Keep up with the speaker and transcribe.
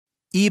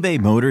eBay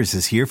Motors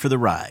is here for the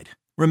ride.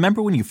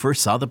 Remember when you first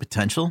saw the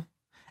potential?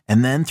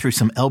 And then through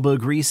some elbow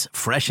grease,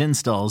 fresh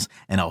installs,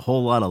 and a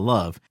whole lot of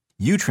love,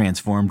 you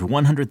transformed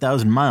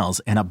 100,000 miles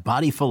and a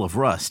body full of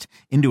rust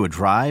into a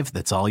drive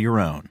that's all your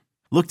own.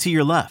 Look to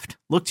your left.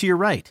 Look to your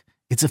right.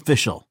 It's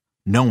official.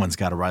 No one's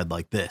got a ride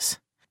like this.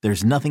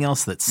 There's nothing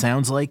else that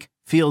sounds like,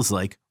 feels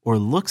like, or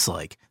looks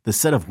like the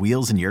set of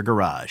wheels in your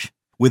garage.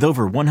 With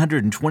over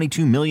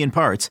 122 million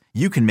parts,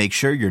 you can make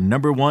sure your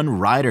number one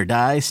ride or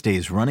die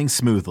stays running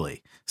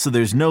smoothly. So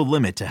there's no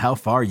limit to how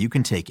far you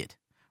can take it.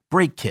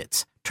 Brake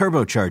kits,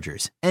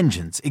 turbochargers,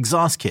 engines,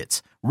 exhaust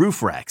kits,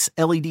 roof racks,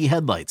 LED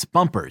headlights,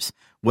 bumpers,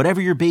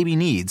 whatever your baby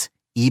needs,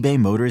 eBay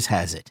Motors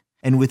has it.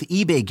 And with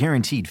eBay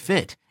Guaranteed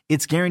Fit,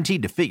 it's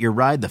guaranteed to fit your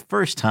ride the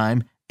first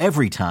time,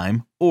 every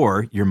time,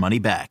 or your money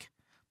back.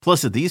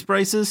 Plus at these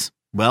prices,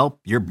 well,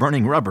 you're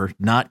burning rubber,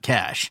 not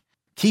cash.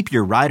 Keep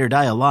your ride or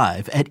die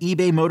alive at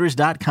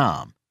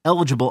ebaymotors.com.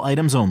 Eligible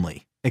items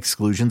only.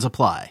 Exclusions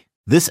apply.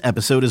 This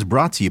episode is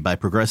brought to you by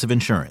Progressive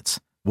Insurance.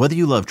 Whether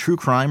you love true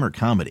crime or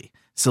comedy,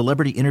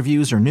 celebrity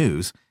interviews or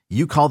news,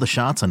 you call the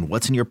shots on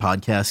what's in your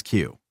podcast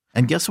queue.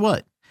 And guess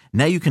what?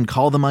 Now you can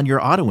call them on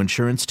your auto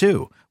insurance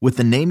too with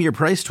the Name Your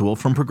Price tool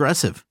from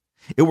Progressive.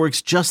 It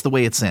works just the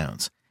way it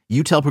sounds.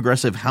 You tell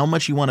Progressive how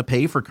much you want to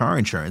pay for car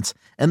insurance,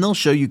 and they'll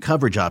show you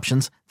coverage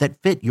options that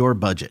fit your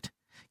budget.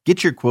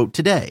 Get your quote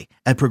today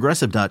at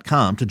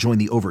Progressive.com to join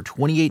the over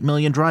 28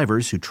 million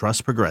drivers who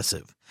trust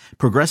Progressive.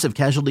 Progressive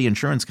Casualty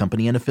Insurance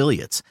Company and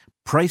Affiliates.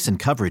 Price and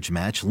coverage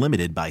match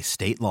limited by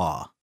state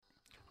law.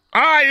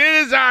 All right,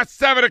 it is our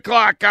 7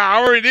 o'clock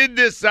hour, and in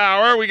this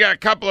hour, we got a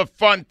couple of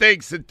fun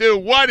things to do.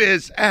 What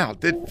is, Al,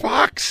 did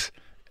Fox,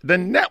 the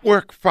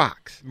network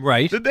Fox,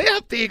 right? Did they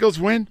help the Eagles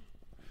win?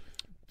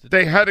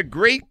 They had a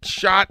great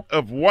shot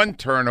of one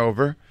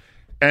turnover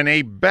and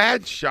a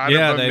bad shot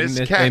of a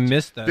missed catch. They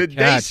missed that Did catch.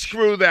 they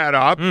screw that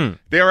up?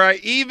 There are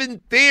even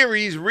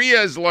theories,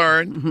 Ria's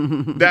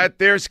learned, that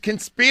there's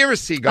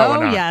conspiracy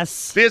going on. Oh,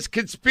 yes. There's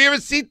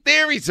conspiracy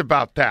theories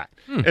about that.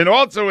 And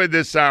also in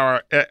this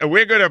hour,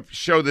 we're going to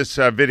show this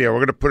video. We're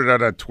going to put it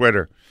out on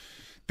Twitter.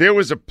 There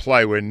was a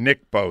play where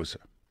Nick Bosa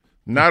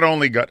not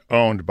only got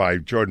owned by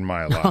Jordan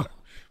Mailata,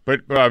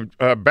 but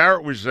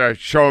Barrett was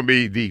showing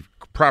me the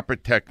proper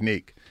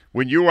technique.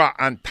 When you are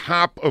on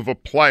top of a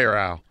player,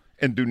 Al,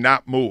 and do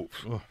not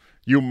move,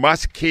 you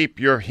must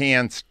keep your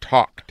hands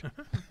tucked.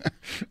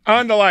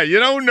 On the line. You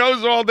know who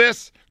knows all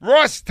this?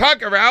 Ross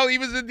Tucker, Al. He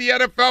was in the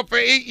NFL for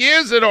 8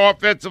 years in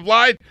offensive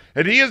line,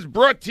 and he is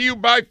brought to you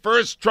by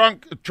First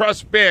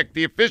Trust Bank,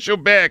 the official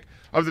bank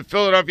of the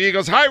Philadelphia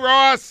Eagles. Hi,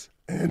 Ross.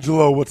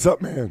 Angelo, what's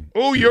up, man?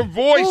 Oh, your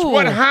voice. Ooh.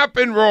 What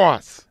happened,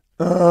 Ross?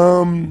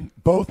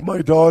 Both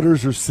my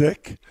daughters are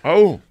sick.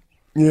 Oh.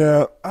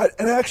 Yeah,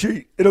 and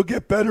actually, it'll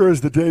get better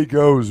as the day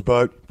goes,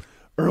 but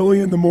early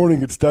in the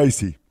morning, it's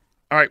dicey.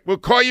 All right, we'll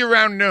call you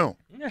around noon.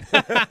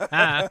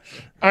 All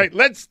right,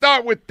 let's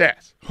start with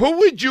this. Who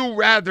would you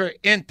rather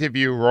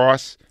interview,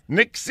 Ross?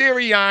 Nick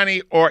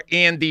Sirianni or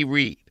Andy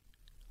Reid?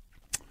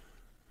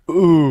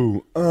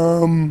 Ooh,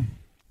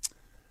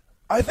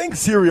 I think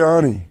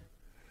Sirianni.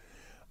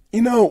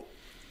 You know,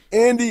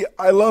 Andy,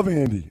 I love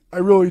Andy. I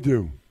really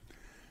do.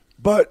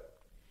 But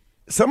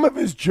some of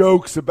his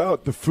jokes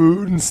about the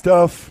food and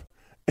stuff,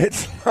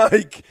 it's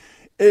like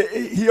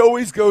he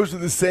always goes to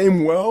the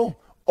same well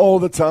all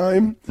the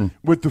time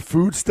with the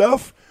food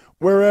stuff,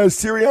 whereas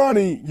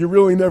Sirianni, you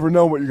really never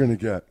know what you're going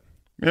to get.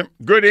 Yep,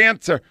 good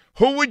answer.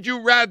 Who would you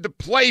rather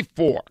play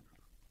for?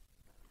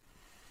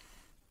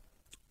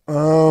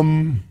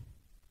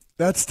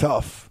 That's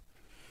tough.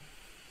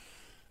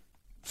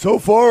 So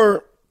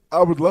far,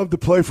 I would love to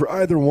play for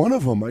either one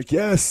of them, I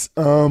guess.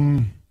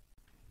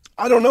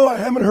 I don't know. I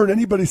haven't heard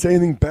anybody say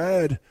anything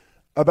bad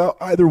about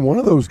either one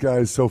of those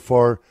guys so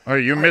far. Oh,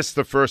 you missed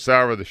the first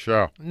hour of the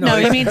show. No,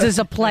 he means as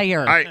a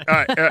player. I'm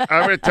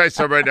going to tell you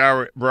something right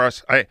now,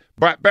 Russ.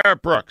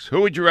 Barrett Brooks,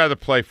 who would you rather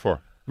play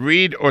for,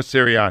 Reid or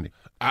Sirianni?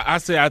 I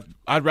say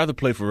I'd rather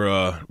play for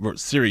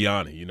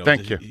Sirianni. You know,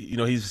 thank you. You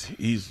know, he's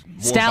more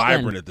Stoutland.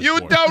 vibrant at this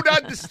point. You don't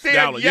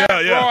understand yet,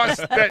 Ross,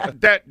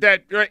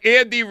 that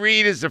Andy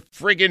Reid is a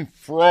friggin'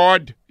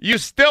 fraud. You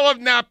still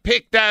have not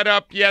picked that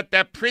up yet.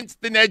 That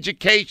Princeton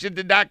education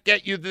did not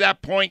get you to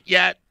that point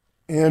yet.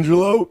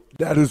 Angelo,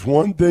 that is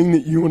one thing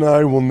that you and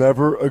I will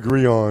never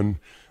agree on.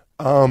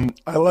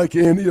 I like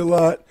Andy a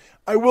lot.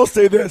 I will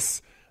say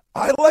this.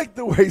 I like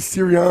the way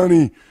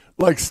Sirianni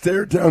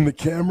stared down the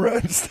camera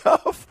and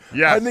stuff.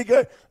 Yes. I think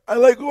I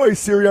like the way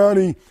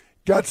Sirianni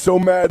got so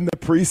mad in the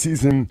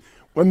preseason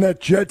when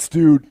that Jets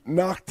dude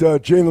knocked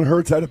Jalen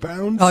Hurts out of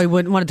bounds. Oh, he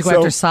wanted to go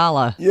after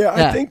Salah. Yeah,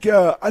 I think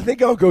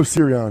I'll go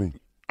Sirianni.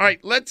 All right,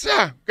 let's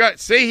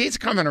see, he's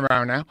coming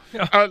around now.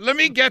 Let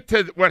me get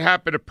to what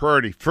happened to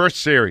Purdy,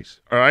 first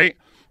series, all right?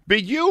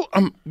 But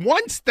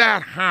once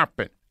that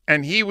happened,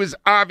 and he was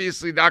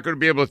obviously not going to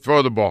be able to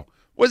throw the ball,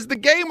 was the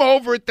game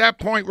over at that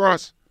point,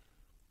 Ross?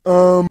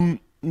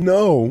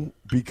 No,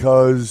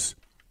 because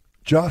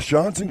Josh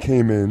Johnson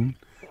came in.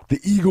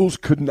 The Eagles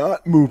could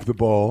not move the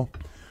ball.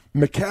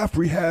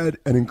 McCaffrey had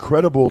an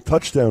incredible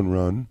touchdown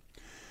run.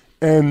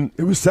 and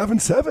it was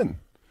 7-7.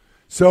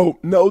 So,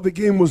 no, the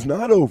game was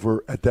not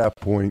over at that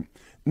point.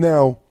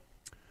 Now,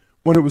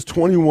 when it was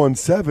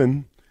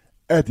 21-7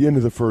 at the end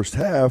of the first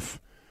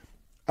half,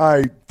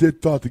 I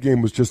thought the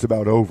game was just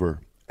about over.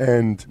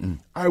 And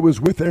I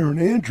was with Erin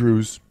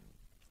Andrews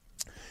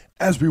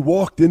as we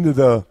walked into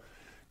the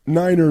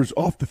Niners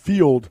off the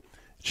field.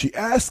 She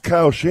asked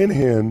Kyle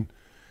Shanahan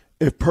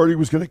if Purdy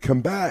was going to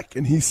come back,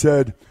 and he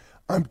said,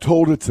 I'm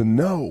told it's a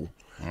no.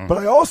 But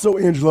I also,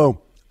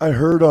 Angelo, I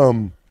heard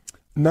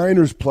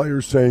Niners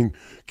players saying,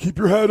 keep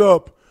your head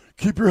up,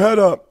 keep your head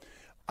up.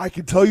 I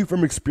can tell you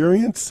from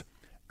experience,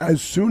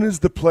 as soon as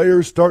the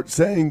players start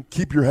saying,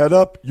 keep your head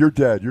up, you're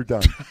dead, you're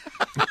done.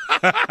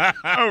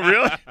 Oh,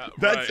 really?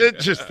 That's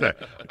interesting.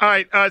 All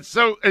right,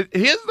 so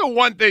here's the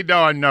one thing,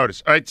 though, I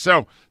noticed. All right,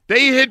 so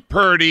they hit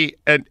Purdy,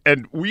 and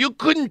you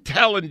couldn't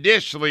tell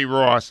initially,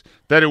 Ross,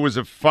 that it was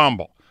a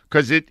fumble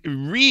because it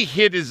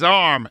re-hit his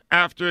arm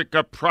after it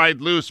got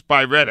pried loose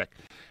by Reddick.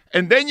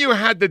 And then you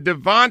had the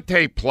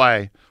Devontae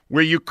play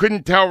where you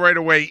couldn't tell right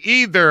away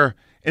either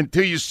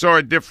until you saw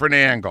a different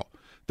angle.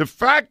 The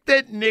fact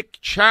that Nick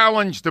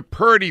challenged the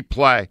Purdy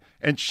play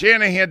and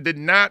Shanahan did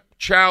not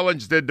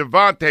challenge the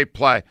Devontae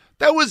play,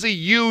 that was a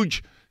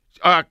huge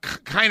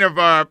kind of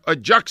a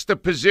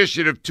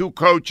juxtaposition of two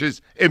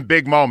coaches in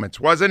big moments,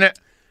 wasn't it?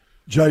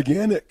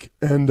 Gigantic,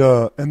 and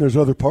there's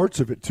other parts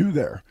of it too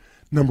there.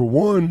 Number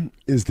one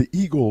is the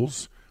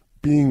Eagles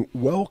being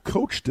well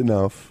coached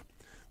enough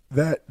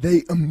that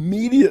they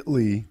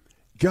immediately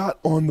got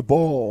on the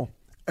ball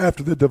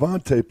after the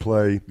Devontae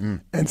play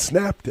and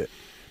snapped it.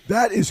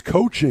 That is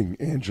coaching,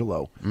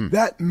 Angelo.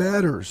 That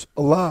matters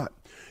a lot.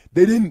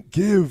 They didn't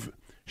give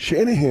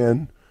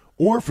Shanahan,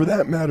 or for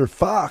that matter,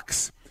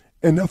 Fox,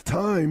 enough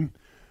time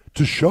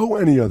to show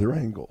any other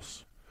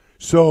angles.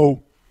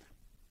 So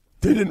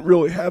they didn't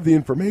really have the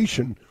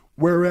information,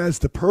 whereas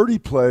the Purdy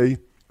play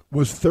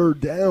was third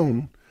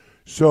down,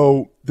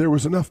 so there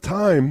was enough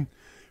time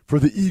for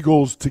the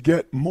Eagles to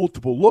get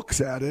multiple looks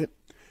at it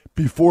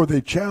before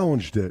they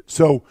challenged it.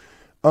 So,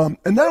 and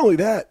not only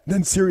that,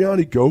 then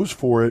Sirianni goes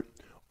for it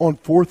on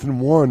 4th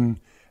and 1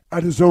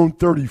 at his own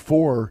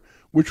 34,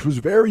 which was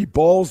very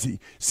ballsy.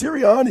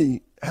 Sirianni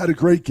had a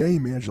great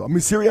game, Angelo. I mean,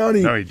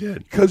 Sirianni, no, he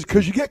did,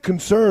 because you get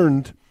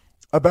concerned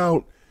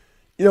about,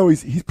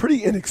 he's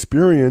pretty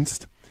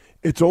inexperienced.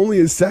 It's only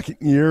his second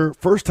year,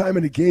 first time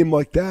in a game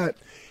like that.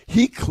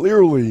 He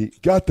clearly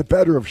got the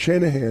better of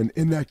Shanahan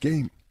in that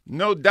game.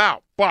 No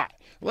doubt. But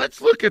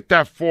let's look at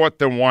that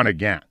 4th and 1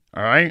 again,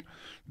 all right?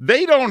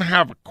 They don't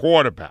have a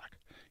quarterback.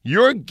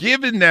 You're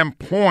giving them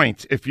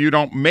points if you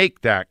don't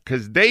make that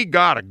because they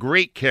got a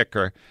great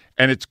kicker,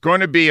 and it's going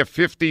to be a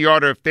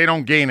 50-yarder if they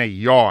don't gain a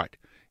yard.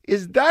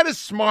 Is that a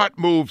smart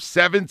move,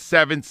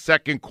 7-7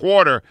 second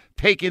quarter,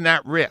 taking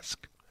that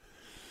risk?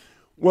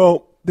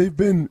 Well, they've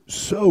been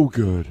so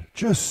good,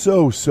 just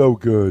so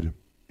good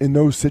in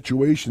those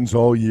situations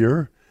all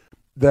year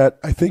that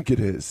I think it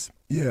is.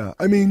 Yeah,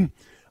 I mean,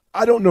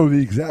 I don't know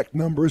the exact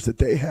numbers that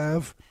they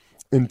have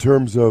in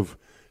terms of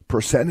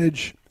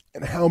percentage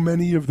and how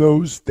many of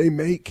those they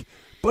make,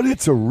 but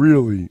it's a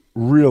really,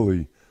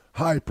 really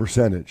high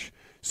percentage.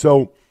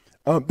 So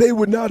they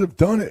would not have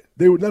done it.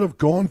 They would not have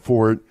gone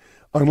for it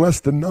unless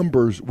the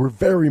numbers were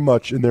very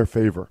much in their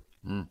favor.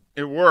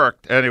 It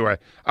worked. Anyway,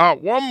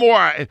 one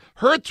more.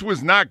 Hurts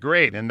was not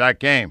great in that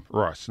game,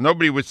 Russ.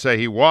 Nobody would say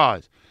he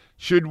was.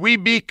 Should we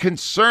be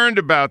concerned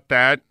about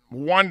that,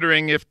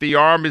 wondering if the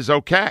arm is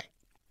okay?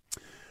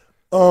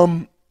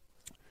 Well,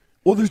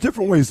 there's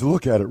different ways to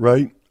look at it,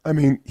 right? I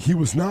mean, he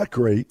was not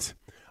great.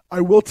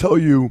 I will tell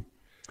you,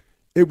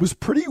 it was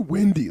pretty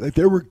windy. Like,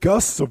 there were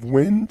gusts of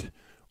wind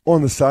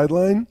on the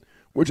sideline,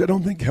 which I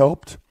don't think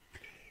helped.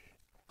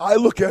 I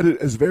look at it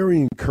as very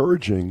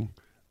encouraging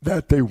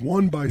that they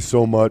won by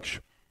so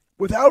much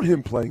without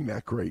him playing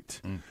that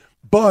great.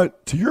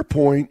 But to your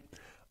point,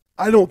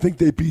 I don't think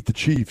they beat the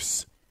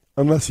Chiefs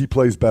unless he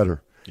plays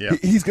better. Yeah.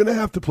 He's going to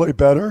have to play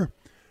better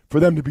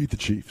for them to beat the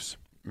Chiefs.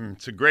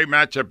 It's a great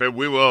matchup, and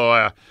we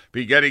will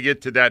be getting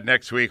into that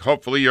next week.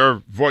 Hopefully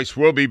your voice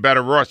will be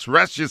better, Ross.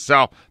 Rest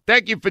yourself.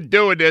 Thank you for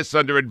doing this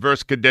under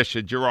adverse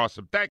conditions. You're awesome. Thank you.